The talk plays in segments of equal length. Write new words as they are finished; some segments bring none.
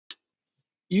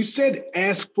you said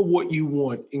ask for what you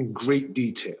want in great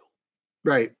detail.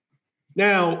 Right.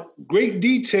 Now, great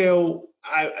detail,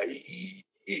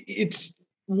 it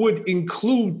would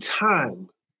include time.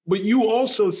 But you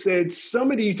also said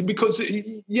some of these, because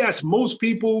yes, most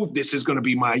people, this is going to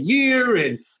be my year,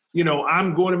 and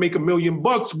I'm going to make $1 million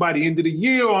by the end of the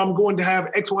year, or I'm going to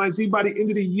have X, Y, and Z by the end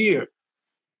of the year.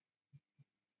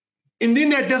 And then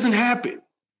that doesn't happen.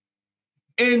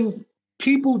 And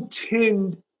people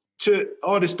tend to,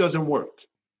 oh, this doesn't work.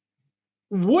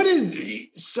 What is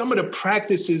some of the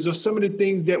practices or some of the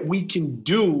things that we can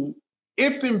do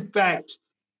if, in fact,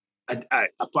 I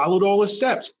followed all the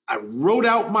steps. I wrote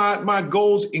out my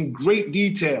goals in great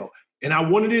detail, and I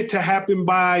wanted it to happen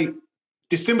by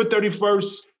December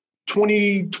 31st,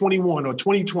 2021 or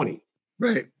 2020.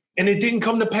 Right. And it didn't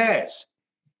come to pass.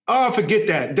 Oh, forget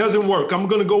that. It doesn't work. I'm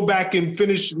going to go back and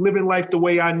finish living life the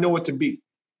way I know it to be.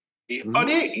 Mm-hmm. Are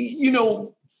there,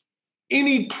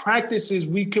 any practices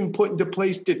we can put into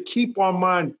place to keep our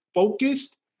mind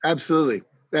focused? Absolutely.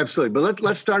 Absolutely. But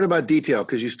let's start about detail,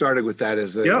 because you started with that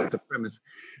as a premise.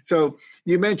 So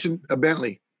you mentioned a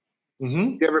Bentley.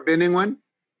 Mm-hmm. You ever been in one?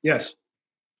 Yes.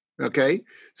 Okay.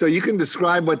 So you can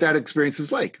describe what that experience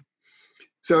is like.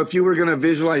 So if you were going to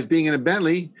visualize being in a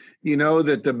Bentley,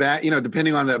 that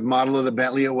depending on the model of the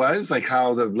Bentley it was, like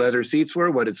how the leather seats were,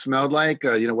 what it smelled like,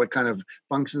 what kind of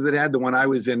functions it had. The one I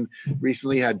was in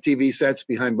recently had TV sets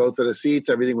behind both of the seats.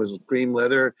 Everything was cream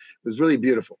leather. It was really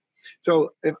beautiful.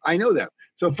 So I know that.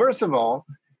 So first of all,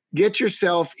 get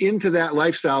yourself into that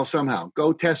lifestyle somehow.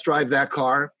 Go test drive that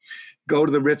car. Go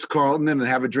to the Ritz-Carlton and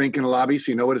have a drink in the lobby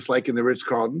so you know what it's like in the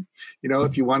Ritz-Carlton.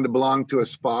 If you wanted to belong to a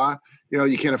spa,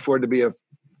 you can't afford to be a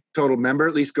total member,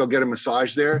 at least go get a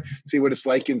massage there, see what it's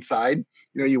like inside.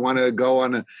 You want to go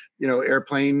on a,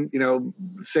 airplane,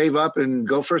 save up and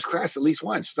go first class at least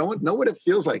once. Know what it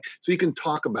feels like so you can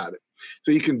talk about it,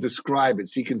 so you can describe it,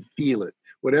 so you can feel it,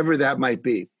 whatever that might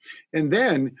be. And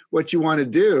then what you want to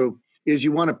do is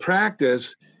you want to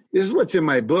practice. This is what's in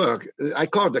my book. I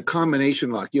call it the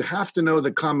combination lock. You have to know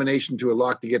the combination to a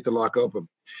lock to get the lock open.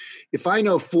 If I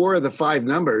know 4 of the 5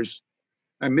 numbers,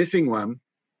 I'm missing one,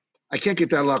 I can't get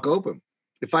that lock open.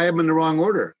 If I have them in the wrong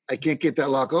order, I can't get that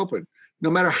lock open,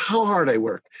 no matter how hard I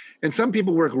work. And some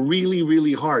people work really,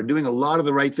 really hard, doing a lot of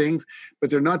the right things, but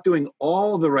they're not doing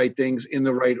all the right things in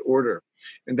the right order.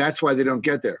 And that's why they don't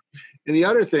get there. And the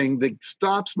other thing that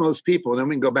stops most people, and then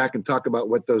we can go back and talk about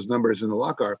what those numbers in the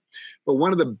lock are, but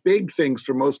one of the big things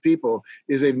for most people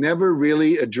is they've never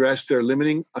really addressed their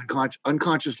limiting,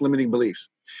 unconscious limiting beliefs.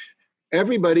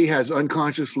 Everybody has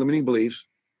unconscious limiting beliefs.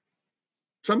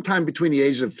 Sometime between the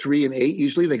ages of 3 and 8,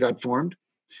 usually they got formed,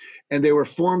 and they were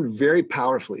formed very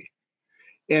powerfully.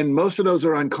 And most of those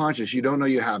are unconscious. You don't know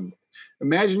you have them.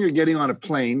 Imagine you're getting on a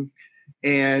plane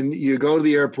and you go to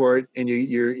the airport and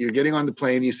you're getting on the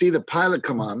plane. You see the pilot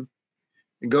come on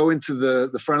and go into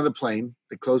the front of the plane.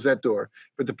 They close that door.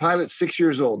 But the pilot's 6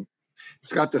 years old.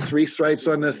 He's got the 3 stripes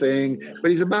on the thing, but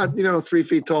he's about 3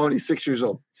 feet tall and he's 6 years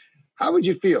old. How would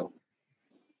you feel?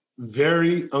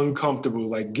 Very uncomfortable.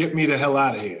 Like, get me the hell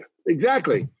out of here.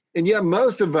 Exactly. And yet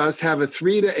most of us have a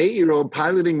 3 to 8-year-old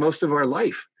piloting most of our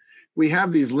life. We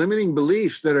have these limiting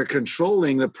beliefs that are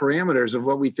controlling the parameters of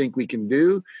what we think we can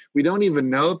do. We don't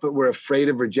even know it, but we're afraid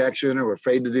of rejection, or we're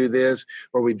afraid to do this,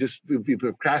 or we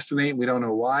procrastinate and we don't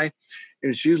know why.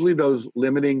 And it's usually those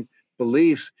limiting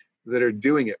beliefs that are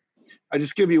doing it. I'll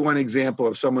just give you one example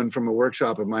of someone from a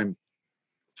workshop of mine.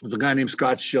 There's a guy named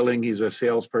Scott Schilling. He's a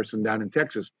salesperson down in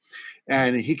Texas.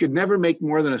 And he could never make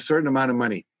more than a certain amount of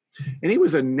money. And he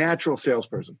was a natural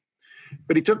salesperson.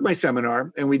 But he took my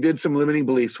seminar and we did some limiting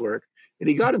beliefs work. And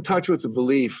he got in touch with the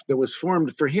belief that was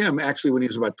formed for him actually when he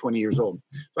was about 20 years old.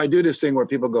 So I do this thing where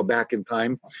people go back in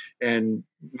time, and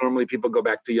normally people go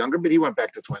back to younger, but he went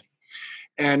back to 20.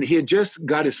 And he had just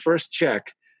got his first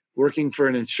check working for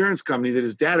an insurance company that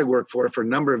his dad had worked for a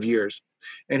number of years.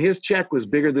 And his check was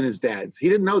bigger than his dad's. He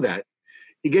didn't know that.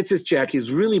 He gets his check.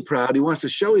 He's really proud. He wants to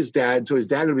show his dad, so his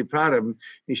dad will be proud of him.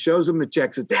 He shows him the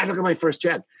check, says, "Dad, look at my first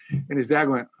check." And his dad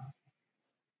went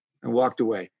and walked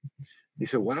away. He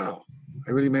said, "Wow,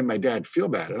 I really made my dad feel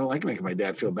bad. I don't like making my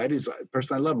dad feel bad. He's the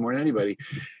person I love more than anybody."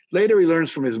 Later, he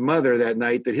learns from his mother that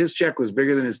night that his check was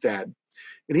bigger than his dad.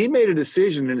 And he made a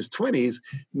decision in his 20s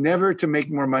never to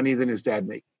make more money than his dad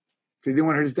made. He didn't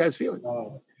want to hurt his dad's feelings.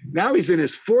 Oh. Now he's in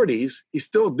his 40s. He's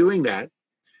still doing that.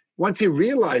 Once he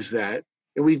realized that,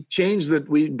 and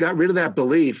we got rid of that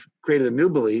belief, created a new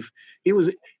belief.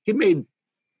 He made,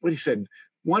 what he said,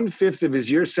 1/5 of his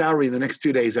year's salary in the next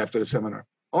 2 days after the seminar.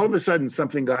 All of a sudden,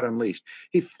 something got unleashed.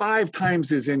 He 5 times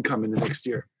his income in the next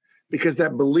year because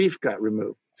that belief got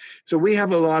removed. So we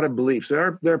have a lot of beliefs.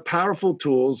 There are powerful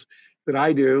tools that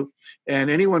I do. And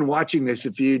anyone watching this,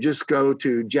 if you just go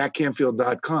to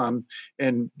jackcanfield.com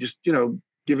and just,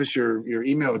 give us your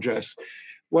email address,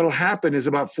 what'll happen is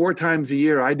about 4 times a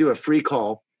year, I do a free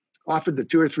call, often to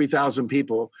 2,000 or 3,000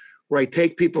 people, where I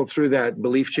take people through that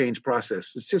belief change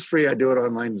process. It's just free. I do it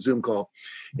online, Zoom call,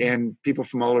 and people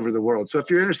from all over the world. So if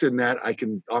you're interested in that, I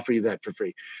can offer you that for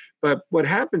free. But what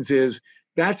happens is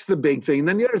that's the big thing. And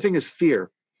then the other thing is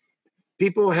fear.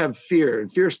 People have fear,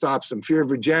 and fear stops them. Fear of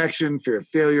rejection, fear of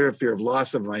failure, fear of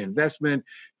loss of my investment,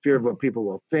 fear of what people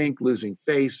will think, losing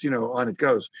face, on it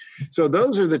goes. So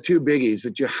those are the 2 biggies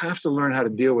that you have to learn how to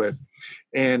deal with.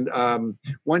 And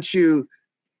once you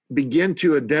begin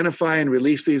to identify and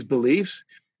release these beliefs,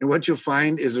 and what you'll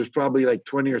find is there's probably like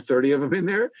 20 or 30 of them in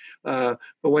there. But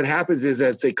what happens is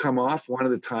as they come off one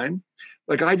at a time,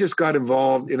 like I just got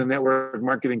involved in a network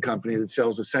marketing company that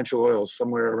sells essential oils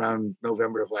somewhere around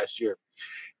November of last year.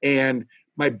 And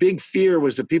my big fear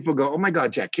was that people go, oh my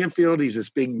God, Jack Canfield, he's this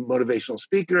big motivational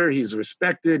speaker. He's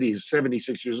respected. He's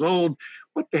 76 years old.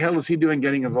 What the hell is he doing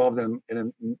getting involved in a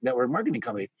network marketing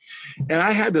company? And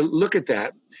I had to look at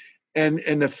that. And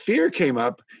the fear came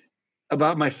up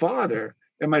about my father,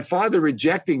 and my father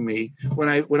rejecting me when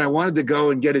I wanted to go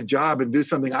and get a job and do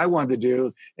something I wanted to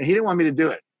do. And he didn't want me to do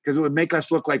it because it would make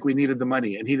us look like we needed the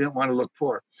money, and he didn't want to look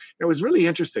poor. It was really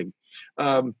interesting.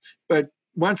 But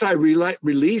once I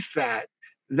released that,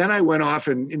 then I went off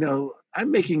and,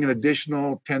 I'm making an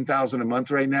additional $10,000 a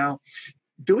month right now,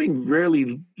 doing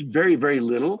really very, very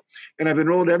little. And I've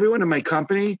enrolled everyone in my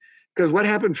company, because what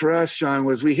happened for us, Shawn,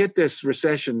 was we hit this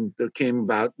recession that came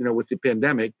about, with the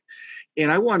pandemic. And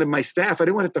I wanted my staff, I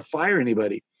didn't want to fire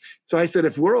anybody. So I said,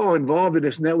 if we're all involved in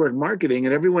this network marketing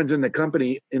and everyone's in the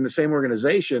company in the same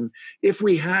organization, if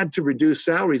we had to reduce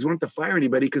salaries, we don't have to fire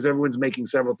anybody because everyone's making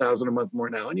several thousand a month more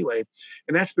now anyway.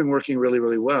 And that's been working really,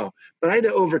 really well. But I had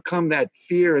to overcome that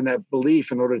fear and that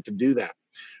belief in order to do that.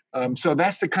 So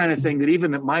that's the kind of thing that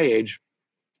even at my age,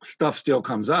 stuff still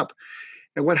comes up.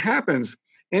 And what happens,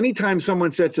 anytime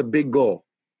someone sets a big goal,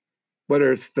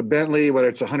 whether it's the Bentley, whether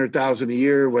it's 100,000 a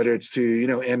year, whether it's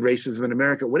to, end racism in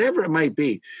America, whatever it might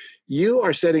be, you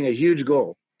are setting a huge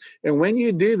goal. And when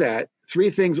you do that, 3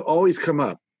 things always come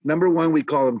up. Number 1, we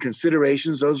call them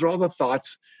considerations. Those are all the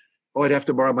thoughts. Oh, I'd have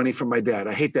to borrow money from my dad.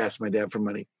 I hate to ask my dad for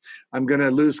money. I'm going to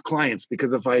lose clients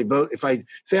because if I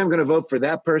say I'm going to vote for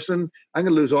that person, I'm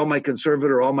going to lose all my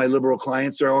conservative or all my liberal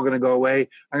clients. They're all going to go away.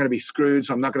 I'm going to be screwed.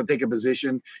 So I'm not going to take a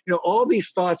position. All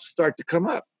these thoughts start to come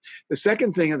up. The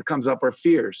second thing that comes up are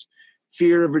fears.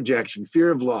 Fear of rejection,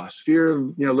 fear of loss, fear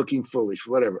of, looking foolish,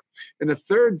 whatever. And the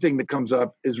third thing that comes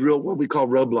up is what we call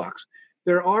roadblocks.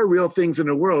 There are real things in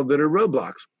the world that are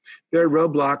roadblocks. There are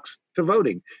roadblocks to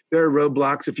voting. There are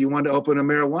roadblocks if you want to open a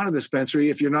marijuana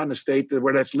dispensary. If you're not in a state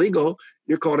where that's legal,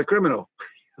 you're called a criminal.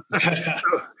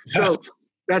 so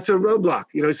that's a roadblock,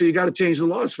 so you got to change the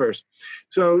laws first.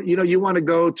 So, you want to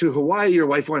go to Hawaii, your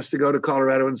wife wants to go to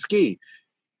Colorado and ski.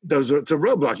 It's a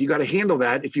roadblock. You got to handle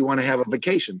that if you want to have a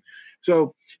vacation.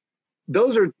 So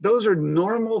those are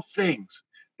normal things.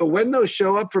 But when those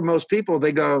show up for most people,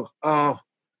 they go, oh,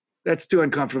 that's too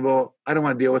uncomfortable. I don't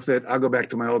want to deal with it. I'll go back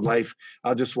to my old life.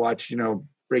 I'll just watch,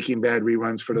 Breaking Bad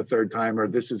reruns for the 3rd time, or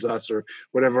This Is Us, or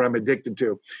whatever I'm addicted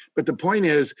to. But the point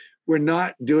is, we're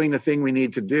not doing the thing we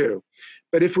need to do.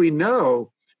 But if we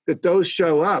know that those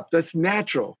show up, that's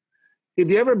natural. Have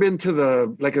you ever been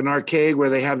to an arcade where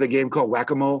they have the game called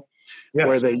Whack-A-Mole? Yes.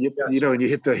 Where they, and you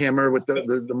hit the hammer with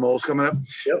the moles coming up?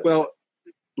 Yep. Well,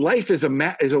 life is a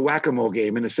Whack-A-Mole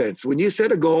game in a sense. When you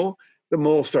set a goal, the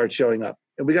moles start showing up.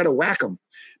 And we got to whack them.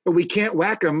 But we can't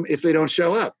whack them if they don't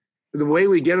show up. The way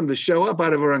we get them to show up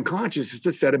out of our unconscious is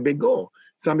to set a big goal,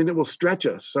 something that will stretch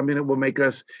us, something that will make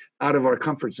us out of our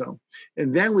comfort zone.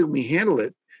 And then when we handle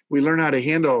it, we learn how to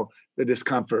handle the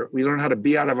discomfort. We learn how to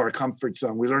be out of our comfort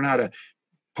zone. We learn how to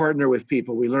partner with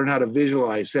people. We learn how to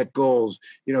visualize, set goals,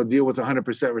 deal with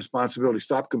 100% responsibility,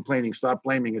 stop complaining, stop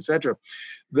blaming, etc.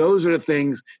 Those are the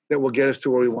things that will get us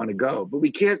to where we want to go. But we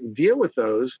can't deal with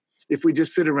those if we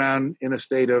just sit around in a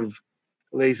state of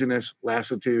laziness,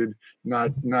 lassitude,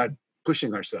 not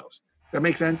pushing ourselves. Does that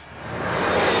make sense?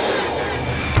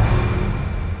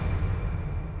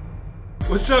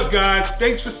 What's up, guys?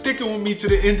 Thanks for sticking with me to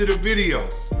the end of the video.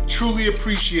 Truly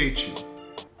appreciate you.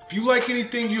 If you like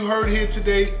anything you heard here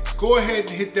today, go ahead and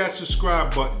hit that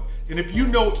subscribe button. And if you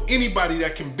know anybody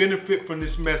that can benefit from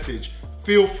this message,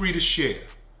 feel free to share.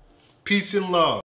 Peace and love.